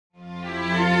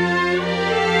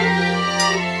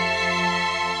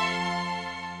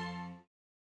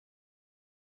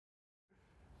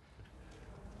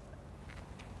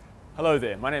Hello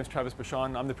there, my name is Travis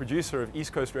Bashan. I'm the producer of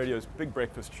East Coast Radio's Big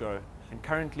Breakfast Show, and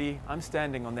currently I'm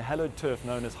standing on the hallowed turf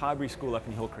known as Highbury School up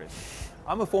in Hillcrest.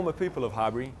 I'm a former pupil of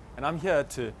Highbury, and I'm here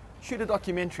to shoot a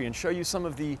documentary and show you some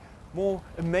of the more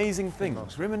amazing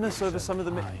things, reminisce over some of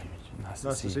the... Nice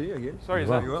to see you again. Sorry, is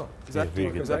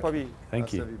that Bobby?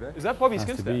 Thank you. Is that Bobby Skinstead?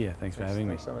 Nice to be here. Thanks for having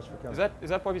me. Thanks so much for coming. Is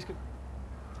that Bobby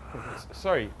Skinstead?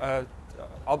 Sorry,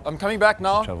 I'm coming back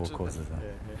now. Trouble causes that.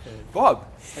 Bob,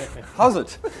 how's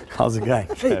it? How's it going?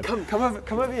 Hey, come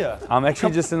over here. I'm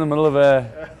actually just in the middle of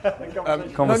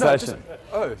a conversation.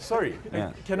 Sorry.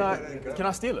 Yeah. Can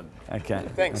I steal him? Okay.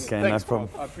 Thanks. Okay, Thanks, no problem.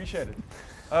 Bob. I appreciate it.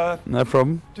 No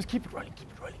problem. Just keep it rolling.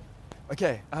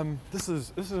 Okay. This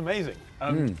is amazing.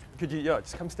 Could you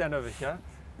just come stand over here?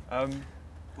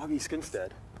 Bobby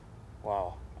Skinstead.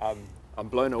 Wow. I'm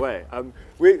blown away.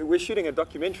 We're shooting a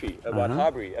documentary about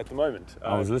Highbury at the moment.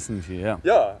 I was listening to you, yeah.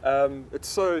 Yeah, it's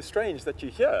so strange that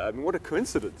you're here. I mean, what a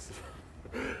coincidence.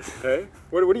 Hey,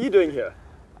 what are you doing here?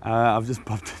 I've just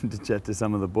popped in to chat to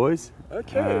some of the boys.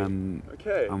 Okay.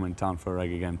 Okay. I'm in town for a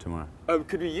rugby game tomorrow.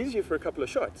 Could we use you for a couple of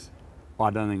shots? Well,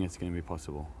 I don't think it's going to be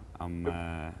possible.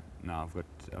 No, I've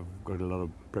got a lot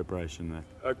of preparation,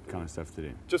 that kind of stuff to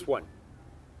do. Just one.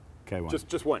 Okay, one.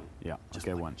 Just one. Yeah. Just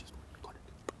okay, one.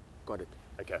 Got it.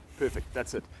 Okay, perfect.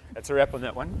 That's it. That's a wrap on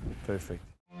that one. Perfect.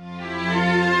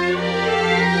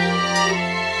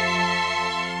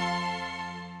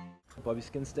 Bobby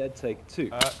Skinstead, take two.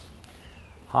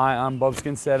 Hi, I'm Bob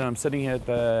Skinstead, and I'm sitting here at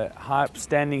the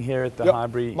standing here at the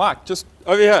Highbury. Mike, just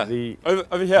over here.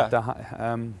 Over here.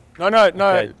 No. No.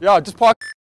 Okay. Yeah, just park.